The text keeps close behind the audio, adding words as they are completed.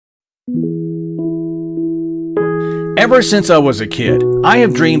Ever since I was a kid, I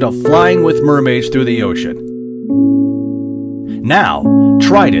have dreamed of flying with mermaids through the ocean. Now,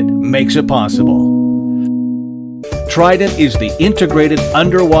 Trident makes it possible. Trident is the integrated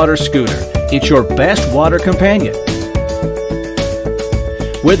underwater scooter. It's your best water companion.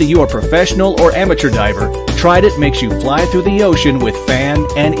 Whether you are a professional or amateur diver, Trident makes you fly through the ocean with fan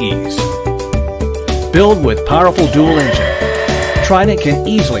and ease. Built with powerful dual engine, Trident can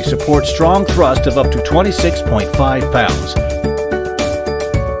easily support strong thrust of up to 26.5 pounds.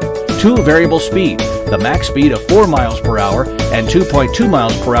 2 variable speed, the max speed of 4 miles per hour and 2.2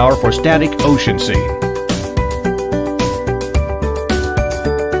 miles per hour for static ocean scene.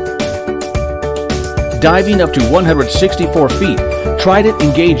 Diving up to 164 feet, Trident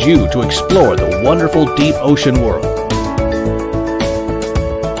engage you to explore the wonderful deep ocean world.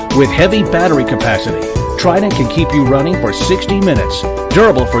 With heavy battery capacity, Trident can keep you running for 60 minutes,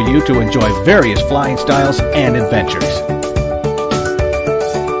 durable for you to enjoy various flying styles and adventures.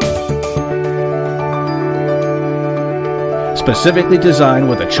 Specifically designed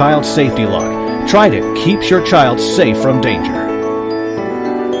with a child safety lock, Trident keeps your child safe from danger.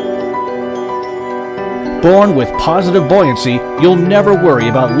 Born with positive buoyancy, you'll never worry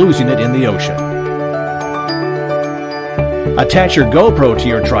about losing it in the ocean. Attach your GoPro to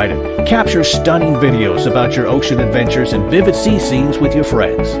your Trident. Capture stunning videos about your ocean adventures and vivid sea scenes with your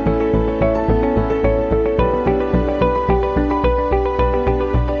friends.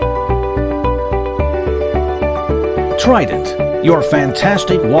 Trident, your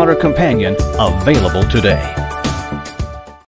fantastic water companion, available today.